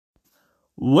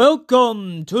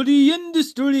Welcome to the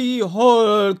Industry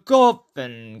Horror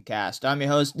Coffin Cast. I'm your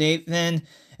host, Nathan,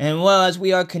 and as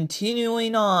we are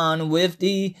continuing on with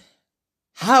the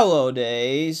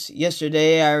holidays,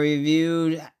 yesterday I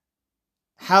reviewed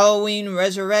Halloween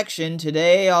Resurrection.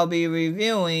 Today I'll be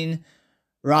reviewing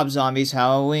Rob Zombie's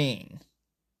Halloween.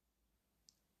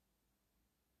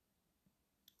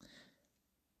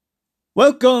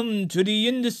 Welcome to the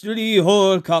Industry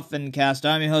Horror Coffin Cast.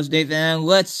 I'm your host, Nathan, and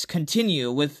let's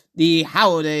continue with the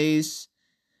holidays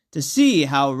to see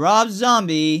how Rob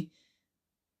Zombie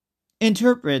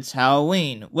interprets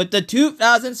Halloween with the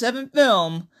 2007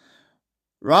 film,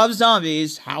 Rob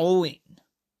Zombie's Halloween.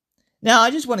 Now,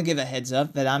 I just want to give a heads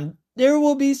up that there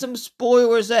will be some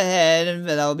spoilers ahead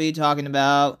that I'll be talking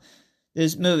about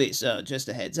this movie, so just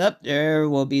a heads up, there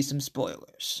will be some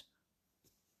spoilers.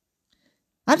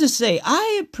 I have to say,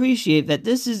 I appreciate that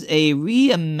this is a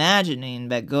reimagining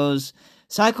that goes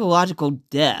psychological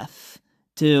depth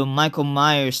to Michael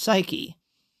Myers' psyche.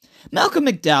 Malcolm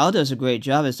McDowell does a great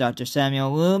job as Dr.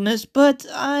 Samuel Loomis, but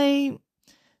I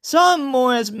saw him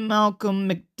more as Malcolm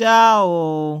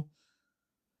McDowell,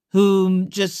 who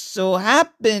just so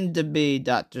happened to be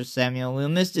Dr. Samuel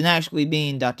Loomis than actually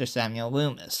being Dr. Samuel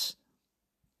Loomis.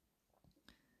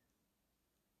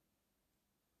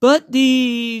 But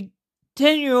the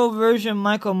 10-year-old version of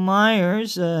Michael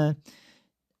Myers,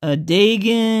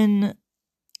 Dagan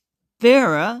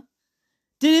Farah,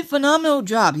 did a phenomenal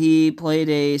job. He played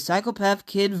a psychopath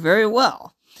kid very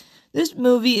well. This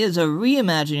movie is a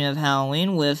reimagining of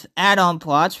Halloween with add-on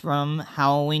plots from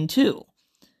Halloween 2.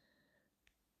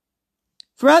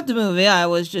 Throughout the movie, I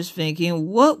was just thinking,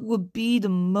 what would be the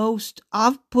most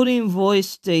off-putting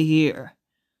voice to hear?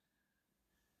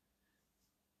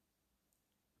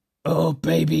 "Oh,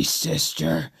 baby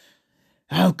sister,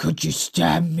 how could you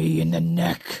stab me in the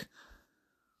neck?"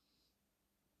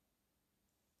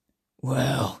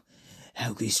 "Well,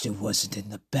 at least it wasn't in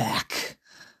the back."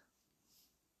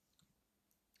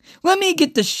 Let me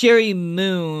get the Sherry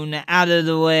Moon out of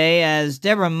the way as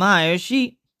Deborah Myers.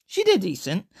 She did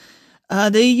decent.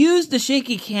 They used the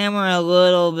shaky camera a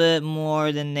little bit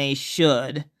more than they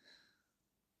should.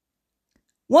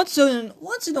 Once in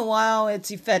a while, it's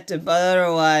effective, but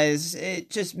otherwise, it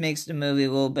just makes the movie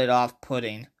a little bit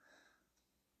off-putting.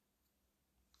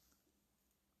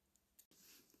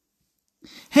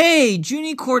 Hey,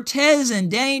 Junie Cortez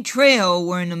and Danny Trejo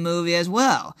were in the movie as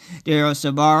well. Daryl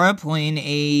Sabara playing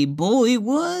a bully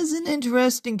was an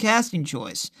interesting casting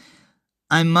choice.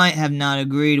 I might have not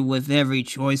agreed with every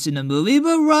choice in the movie,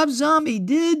 but Rob Zombie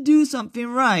did do something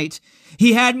right.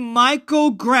 He had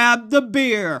Michael grab the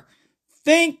beer.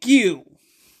 Thank you!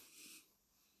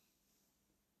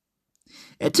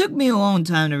 It took me a long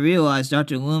time to realize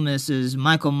Dr. Loomis is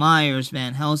Michael Myers'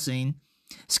 Van Helsing.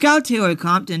 Scout Taylor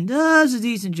Compton does a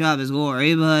decent job as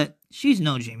Laurie, but she's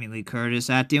no Jamie Lee Curtis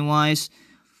acting-wise.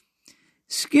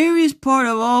 Scariest part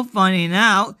of all finding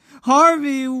out,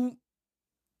 Harvey...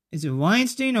 Is it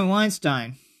Weinstein or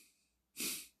Weinstein?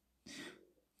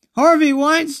 Harvey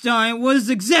Weinstein was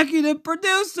executive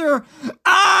producer!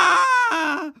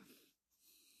 Ah!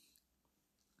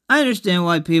 I understand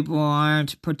why people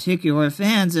aren't particular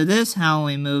fans of this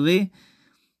Halloween movie,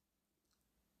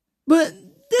 but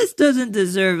this doesn't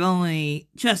deserve only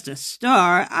just a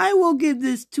star. I will give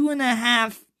this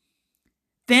 2.5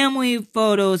 family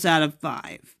photos out of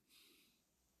 5.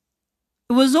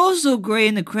 It was also great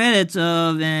in the credits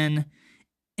of, and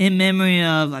in memory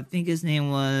of, I think his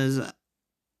name was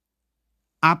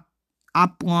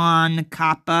Aplan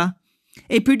Kappa,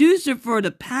 a producer for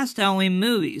the past Halloween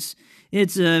movies.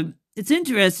 It's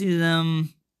interesting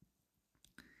them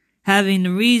having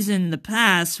the reason the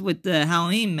past with the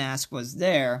Halloween mask was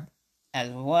there as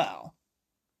well.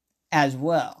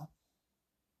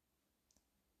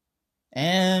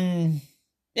 And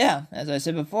yeah, as I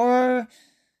said before,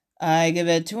 I give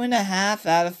it 2.5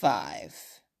 out of 5.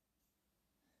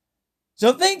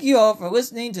 So thank you all for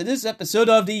listening to this episode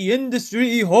of the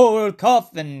Industry Horror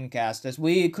Coffin Cast. As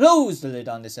we close the lid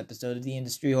on this episode of the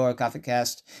Industry Horror Coffin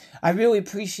Cast, I really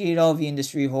appreciate all the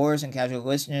industry horrors and casual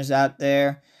listeners out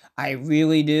there. I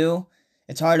really do.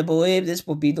 It's hard to believe this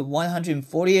will be the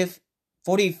 145th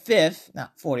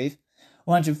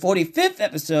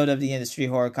episode of the Industry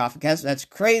Horror Coffin Cast. That's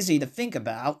crazy to think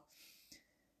about.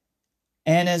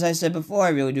 And as I said before, I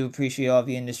really do appreciate all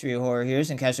the industry horror hearers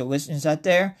and casual listeners out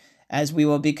there, as we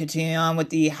will be continuing on with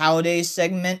the holiday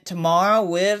segment tomorrow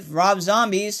with Rob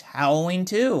Zombie's Halloween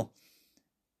 2.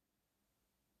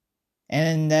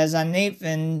 And as I'm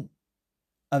Nathan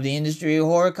of the Industry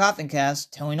Horror Coffin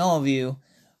Cast, telling all of you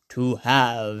to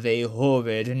have a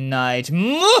horrid night.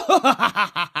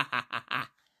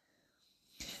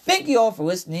 Thank you all for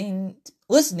listening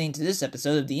to this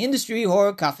episode of the Industry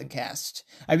Horror Coffin Cast.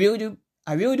 I really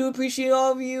do appreciate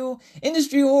all of you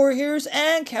industry horror hearers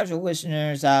and casual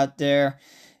listeners out there.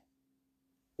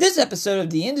 This episode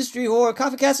of the Industry Horror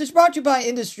Coffin Cast is brought to you by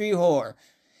Industry Horror.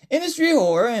 Industry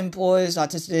Horror employs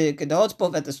autistic adults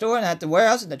both at the store and at the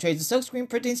warehouse in the trades of silkscreen,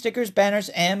 printing, stickers, banners,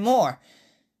 and more.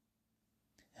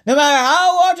 No matter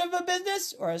how large of a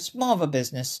business or as small of a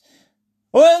business,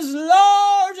 or as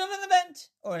large of an event,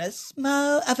 or as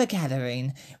small of a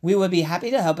gathering, we would be happy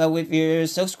to help out with your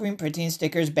silkscreen, printing,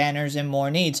 stickers, banners, and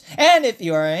more needs. And if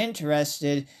you are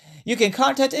interested, you can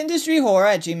contact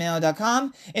industryhorror at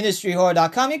gmail.com,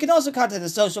 industryhorror.com. You can also contact the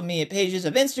social media pages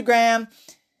of Instagram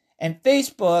and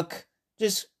Facebook.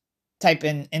 Just type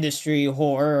in Industry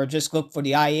Horror or just look for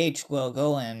the IH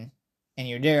logo and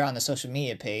you're there on the social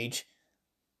media page.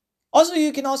 Also,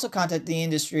 you can also contact the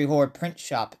Industry Horror Print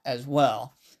Shop as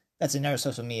well. That's another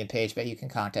social media page that you can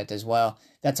contact as well.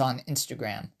 That's on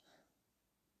Instagram.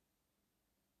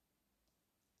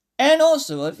 And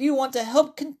also, if you want to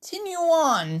help continue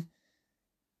on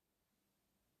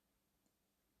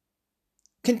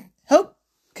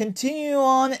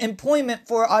employment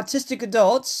for autistic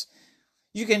adults,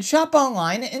 you can shop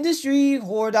online at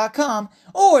industryhorror.com,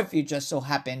 or if you just so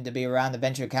happen to be around the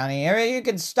Ventura County area, you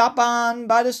can stop on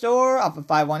by the store off of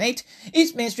 518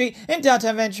 East Main Street in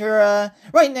downtown Ventura,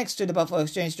 right next to the Buffalo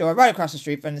Exchange store, right across the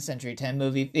street from the Century 10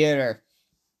 movie theater.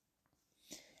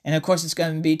 And of course, it's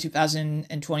going to be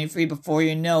 2023 before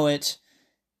you know it.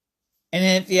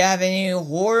 And if you have any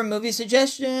horror movie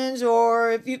suggestions,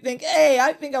 or if you think, hey,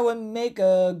 I think I would make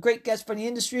a great guest for the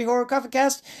Industry Horror Coffin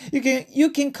Cast, you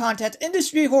can contact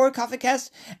Industry Horror Coffin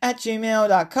Cast at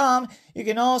gmail.com. You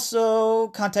can also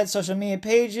contact social media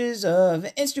pages of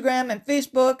Instagram and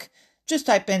Facebook. Just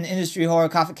type in Industry Horror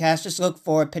Coffin Cast. Just look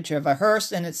for a picture of a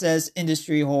hearse, and it says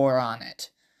Industry Horror on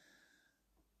it.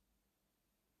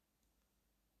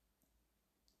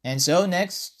 And so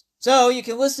you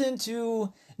can listen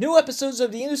to new episodes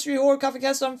of the Industry Horror Coffin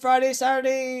Cast on Friday,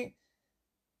 Saturday,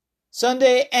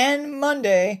 Sunday, and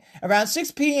Monday around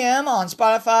 6 p.m. on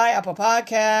Spotify, Apple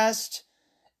Podcast,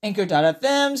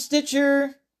 Anchor.fm,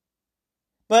 Stitcher.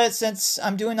 But since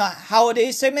I'm doing a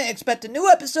holiday segment, expect a new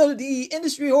episode of the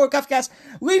Industry Horror Coffin Cast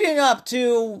leading up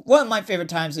to one of my favorite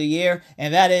times of the year,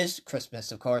 and that is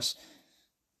Christmas, of course.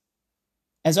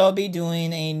 As I'll be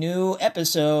doing a new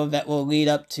episode that will lead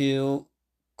up to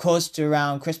close to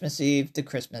around Christmas Eve to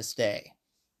Christmas Day.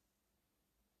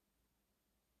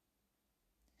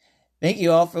 Thank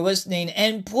you all for listening,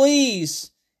 and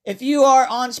please, if you are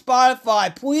on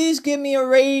Spotify, please give me a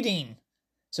rating,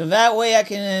 so that way I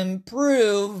can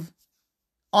improve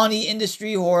on the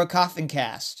Industry Horror Coffin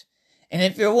Cast. And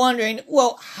if you're wondering,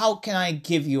 well, how can I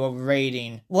give you a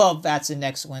rating? Well, that's an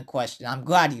excellent question. I'm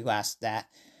glad you asked that.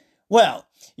 Well,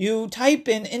 you type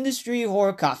in Industry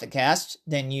Horror Coffin Cast,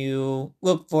 then you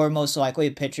look for most likely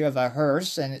a picture of a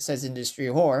hearse, and it says Industry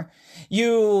Horror.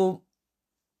 And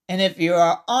if you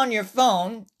are on your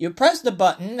phone, you press the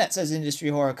button that says Industry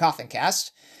Horror Coffin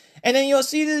Cast, and then you'll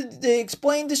see the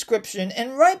explained description,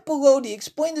 and right below the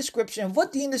explained description of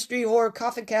what the Industry Horror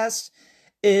Coffin Cast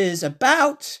is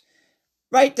about,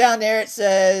 right down there it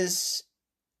says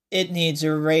it needs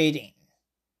a rating.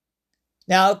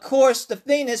 Now, of course, the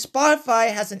thing is,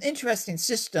 Spotify has an interesting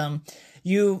system.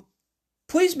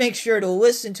 Please make sure to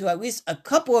listen to at least a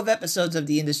couple of episodes of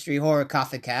the Industry Horror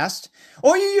Coffin Cast,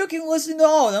 or you can listen to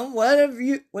all of them, whatever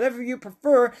you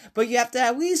prefer, but you have to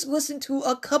at least listen to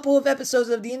a couple of episodes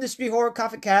of the Industry Horror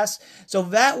Coffin Cast, so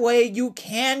that way you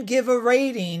can give a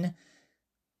rating,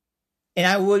 and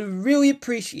I would really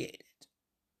appreciate it.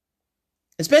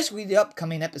 Especially the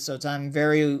upcoming episodes.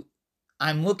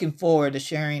 I'm looking forward to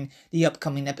sharing the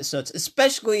upcoming episodes,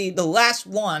 especially the last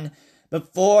one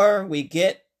before we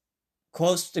get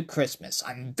close to Christmas.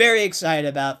 I'm very excited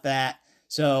about that.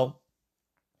 So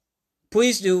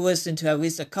please do listen to at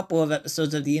least a couple of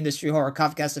episodes of the Industry Horror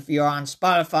Coffin Cast if you're on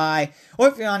Spotify or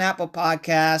if you're on Apple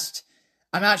Podcast.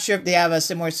 I'm not sure if they have a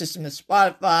similar system to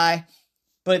Spotify,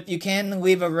 but if you can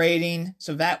leave a rating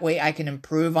so that way I can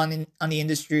improve on the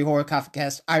Industry Horror Coffin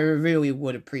Cast, I really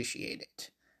would appreciate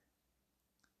it.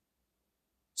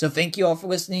 So thank you all for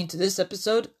listening to this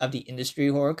episode of the Industry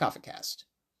Horror Coffin Cast.